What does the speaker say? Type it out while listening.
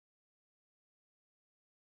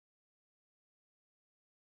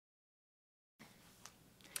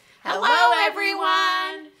Hello,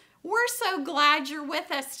 everyone. We're so glad you're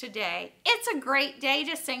with us today. It's a great day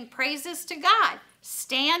to sing praises to God.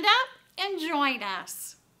 Stand up and join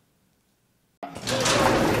us.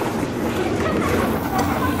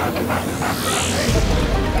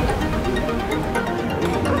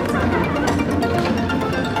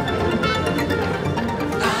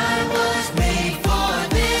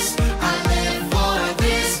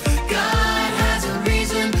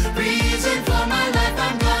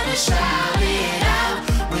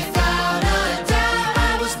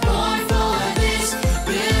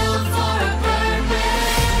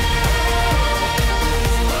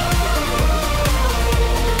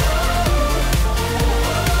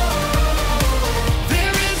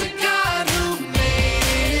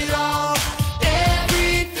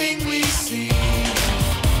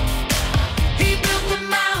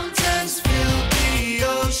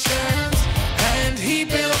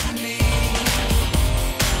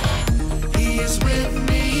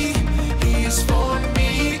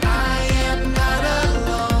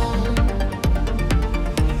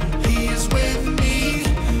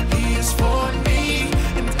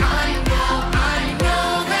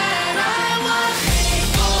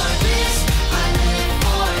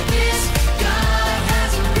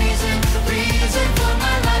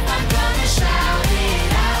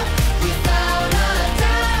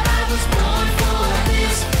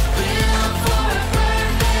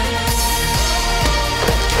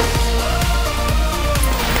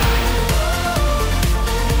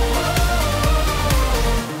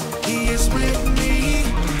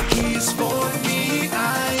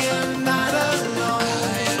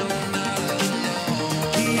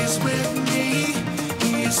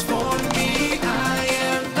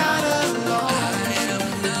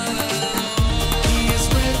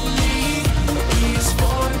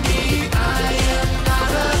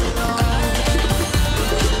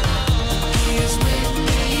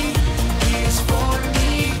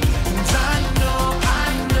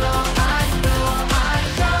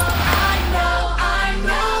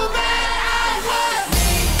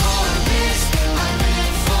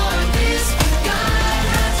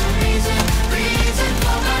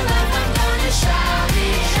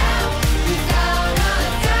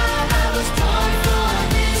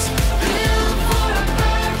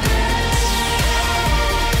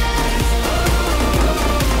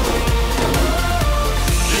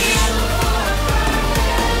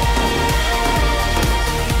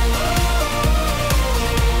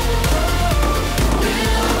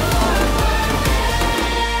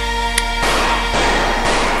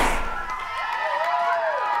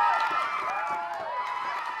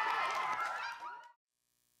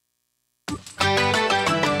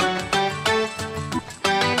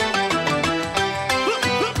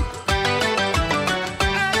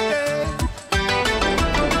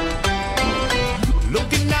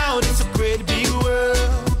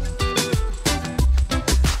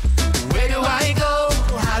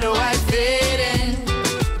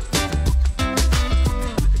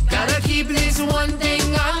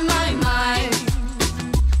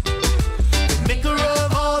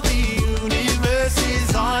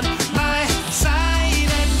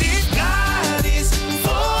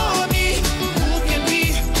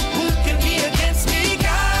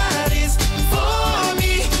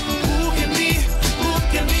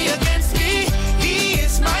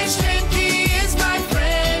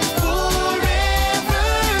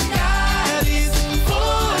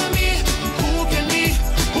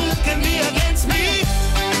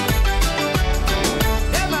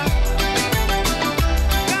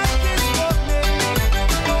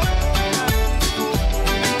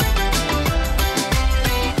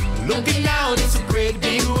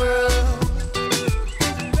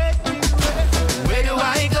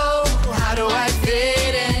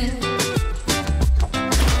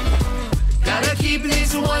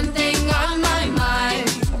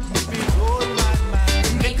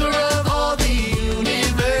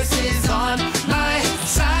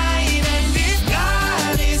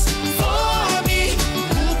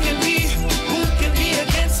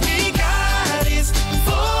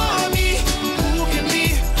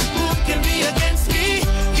 Who can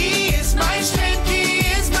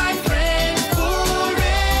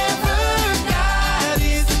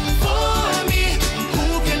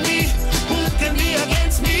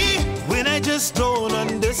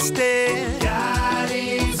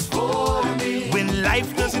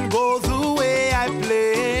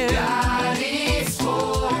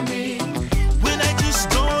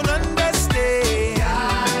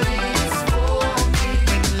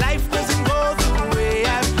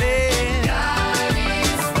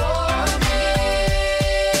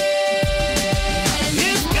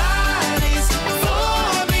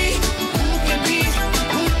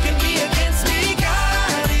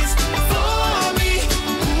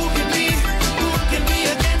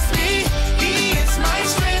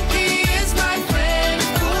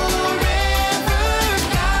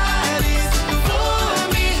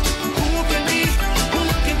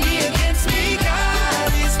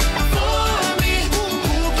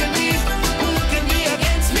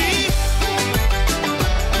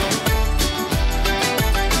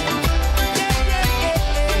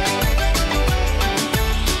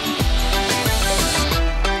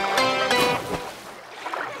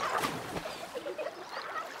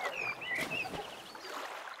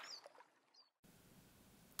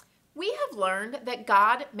learned that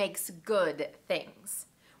God makes good things.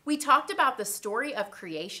 We talked about the story of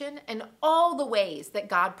creation and all the ways that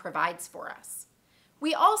God provides for us.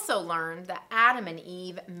 We also learned that Adam and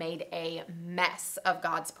Eve made a mess of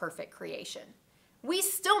God's perfect creation. We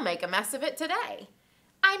still make a mess of it today.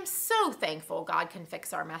 I'm so thankful God can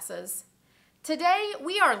fix our messes. Today,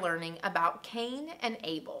 we are learning about Cain and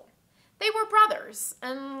Abel. They were brothers,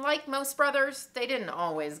 and like most brothers, they didn't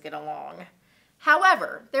always get along.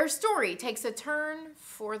 However, their story takes a turn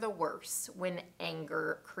for the worse when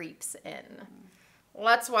anger creeps in.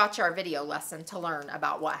 Let's watch our video lesson to learn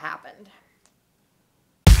about what happened.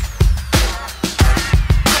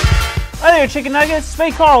 Hi there, Chicken Nuggets. It's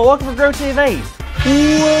me, Carl. Welcome to Grow TV.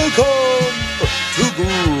 Welcome to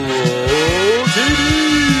Grow TV.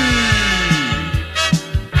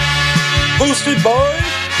 Hosted by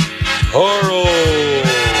Carl.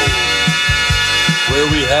 Where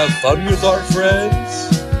we have fun with our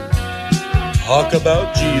friends, talk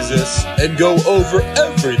about Jesus, and go over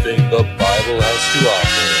everything the Bible has to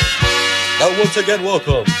offer. Now, once again,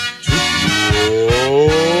 welcome to Grow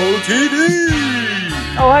TV.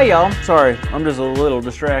 Oh, hey, y'all. Sorry, I'm just a little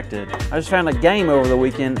distracted. I just found a game over the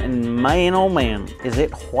weekend, and man, oh man, is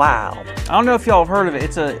it wild. I don't know if y'all have heard of it.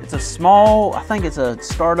 It's a small, I think it's a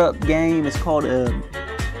startup game. It's called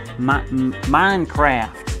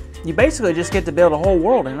Minecraft. You basically just get to build a whole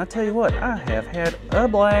world, and I tell you what, I have had a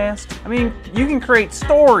blast. I mean, you can create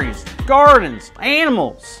stories, gardens,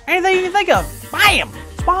 animals, anything you can think of. Bam!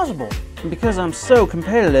 It's possible. And because I'm so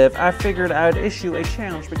competitive, I figured I'd issue a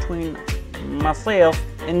challenge between myself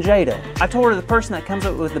and Jada. I told her the person that comes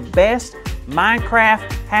up with the best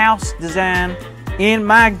Minecraft house design in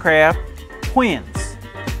Minecraft wins.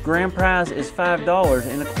 The grand prize is $5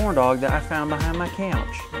 in a corn dog that I found behind my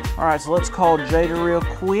couch. All right, so let's call Jada real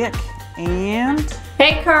quick and...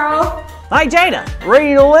 Hey, Carl. Hi, Jada.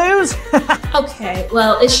 Ready to lose? Okay,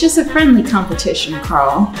 well, it's just a friendly competition,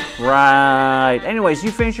 Carl. Right. Anyways,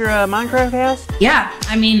 you finished your Minecraft house? Yeah,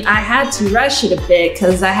 I mean, I had to rush it a bit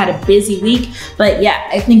because I had a busy week, but yeah,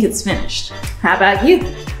 I think it's finished. How about you?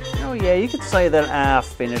 Oh yeah, you could say that I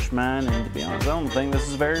finished mine, and to be honest, I don't think this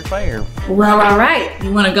is very fair. Well, all right.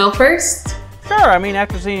 You want to go first? Sure, I mean,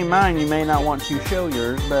 after seeing mine, you may not want to show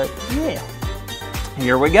yours, but yeah.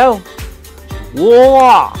 Here we go.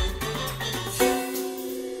 Voila!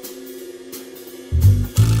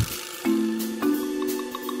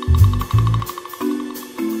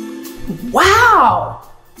 Wow,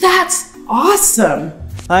 that's awesome.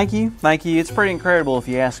 Thank you, thank you. It's pretty incredible if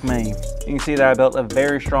you ask me. You can see that I built a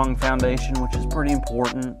very strong foundation, which is pretty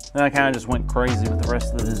important. Then I kind of just went crazy with the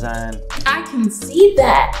rest of the design. I can see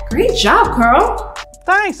that. Great job, Carl.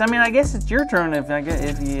 Thanks. I mean, I guess it's your turn if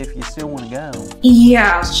you still want to go.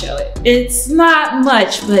 Yeah, I'll show it. It's not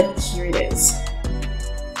much, but here it is.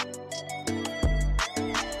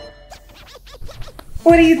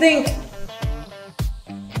 What do you think?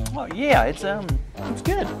 Oh yeah, it's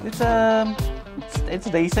good. It's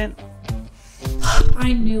decent.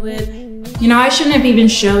 I knew it. You know, I shouldn't have even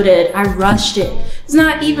showed it. I rushed it. It's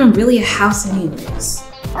not even really a house anyways.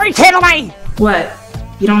 Are you kidding me? What?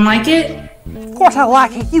 You don't like it? Of course I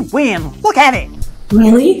like it. You win. Look at it.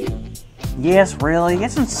 Really? Yes, really.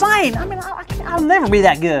 It's insane. I mean, I'll never be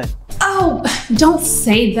that good. Oh, don't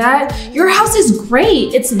say that. Your house is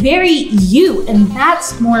great. It's very you, and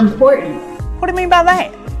that's more important. What do you mean by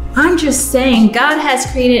that? I'm just saying God has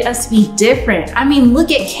created us to be different. I mean,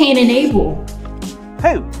 look at Cain and Abel.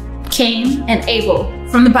 Who? Cain and Abel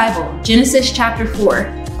from the Bible, Genesis chapter 4.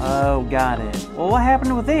 Oh, got it. Well, what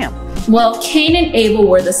happened with them? Well, Cain and Abel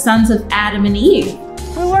were the sons of Adam and Eve.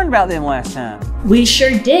 We learned about them last time. We sure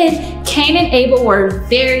did. Cain and Abel were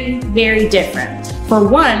very, very different. For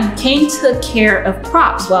one, Cain took care of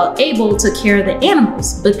crops while Abel took care of the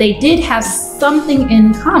animals, but they did have something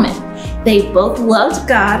in common. They both loved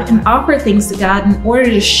God and offered things to God in order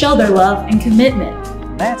to show their love and commitment.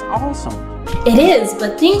 That's awesome. It is,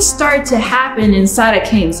 but things started to happen inside of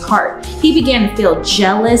Cain's heart. He began to feel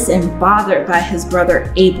jealous and bothered by his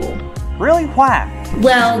brother Abel. Really? Why?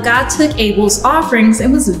 Well, God took Abel's offerings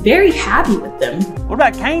and was very happy with them. What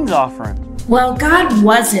about Cain's offering? Well, God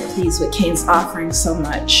wasn't pleased with Cain's offering so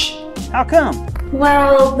much. How come?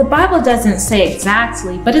 Well, the Bible doesn't say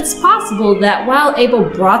exactly, but it's possible that while Abel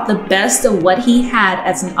brought the best of what he had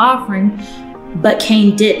as an offering, but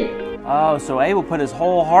Cain didn't. Oh, so Abel put his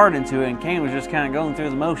whole heart into it and Cain was just kind of going through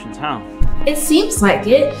the motions, huh? It seems like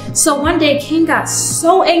it. So one day Cain got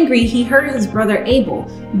so angry he hurt his brother Abel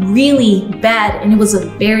really bad, and it was a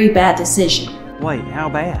very bad decision. Wait, how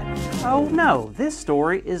bad? Oh no, this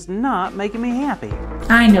story is not making me happy.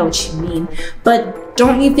 I know what you mean, but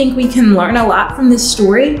don't you think we can learn a lot from this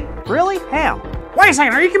story? Really? How? Wait a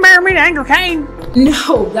second, are you comparing me to Angry Cain?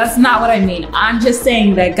 No, that's not what I mean. I'm just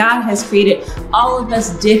saying that God has created all of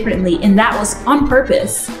us differently, and that was on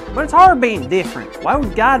purpose. But it's hard being different. Why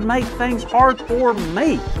would God make things hard for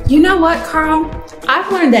me? You know what, Carl?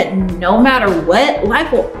 I've learned that no matter what,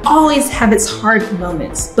 life will always have its hard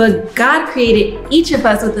moments. But God created each of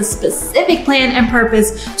us with a specific plan and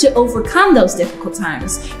purpose to overcome those difficult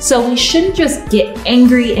times. So we shouldn't just get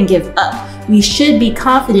angry and give up. We should be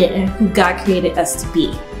confident in who God created us to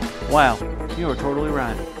be. Wow, you are totally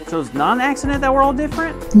right. So it's not an accident that we're all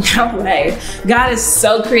different? No way. God is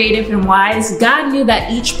so creative and wise. God knew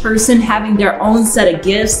that each person having their own set of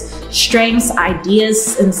gifts, strengths,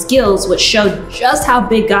 ideas, and skills would show just how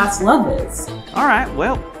big God's love is. All right,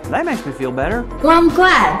 well, that makes me feel better. Well, I'm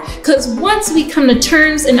glad, because once we come to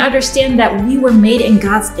terms and understand that we were made in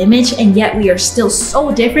God's image and yet we are still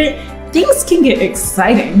so different, things can get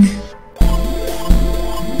exciting.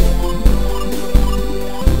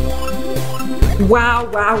 Wow,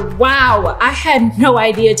 wow, wow. I had no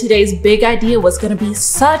idea today's big idea was going to be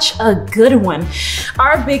such a good one.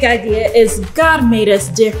 Our big idea is God made us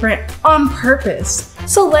different on purpose.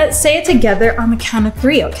 So let's say it together on the count of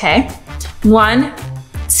 3, okay? 1,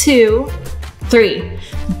 2, 3.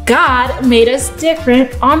 God made us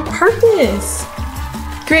different on purpose.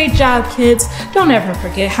 Great job, kids. Don't ever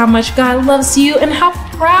forget how much God loves you and how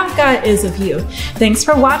proud God is of you. Thanks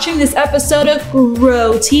for watching this episode of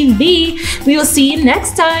Grow TV. We will see you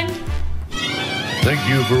next time. Thank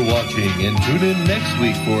you for watching, and tune in next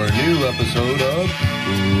week for a new episode of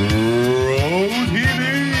Grow TV.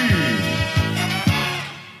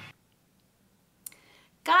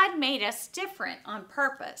 God made us different on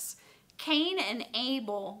purpose. Cain and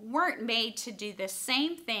Abel weren't made to do the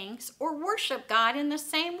same things or worship God in the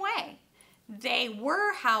same way. They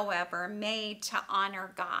were, however, made to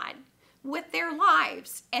honor God with their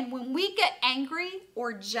lives. And when we get angry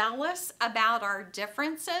or jealous about our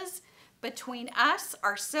differences between us,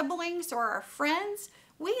 our siblings, or our friends,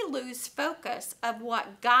 we lose focus of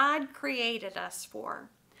what God created us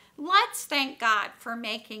for. Let's thank God for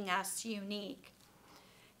making us unique.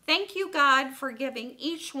 Thank you, God, for giving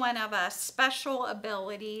each one of us special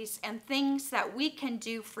abilities and things that we can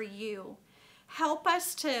do for you. Help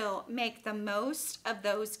us to make the most of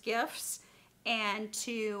those gifts and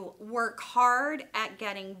to work hard at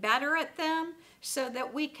getting better at them so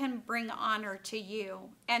that we can bring honor to you.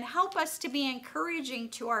 And help us to be encouraging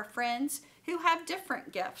to our friends who have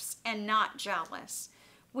different gifts and not jealous.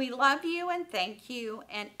 We love you and thank you.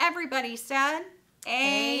 And everybody said,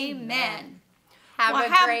 Amen. Have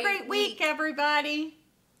a great week, everybody.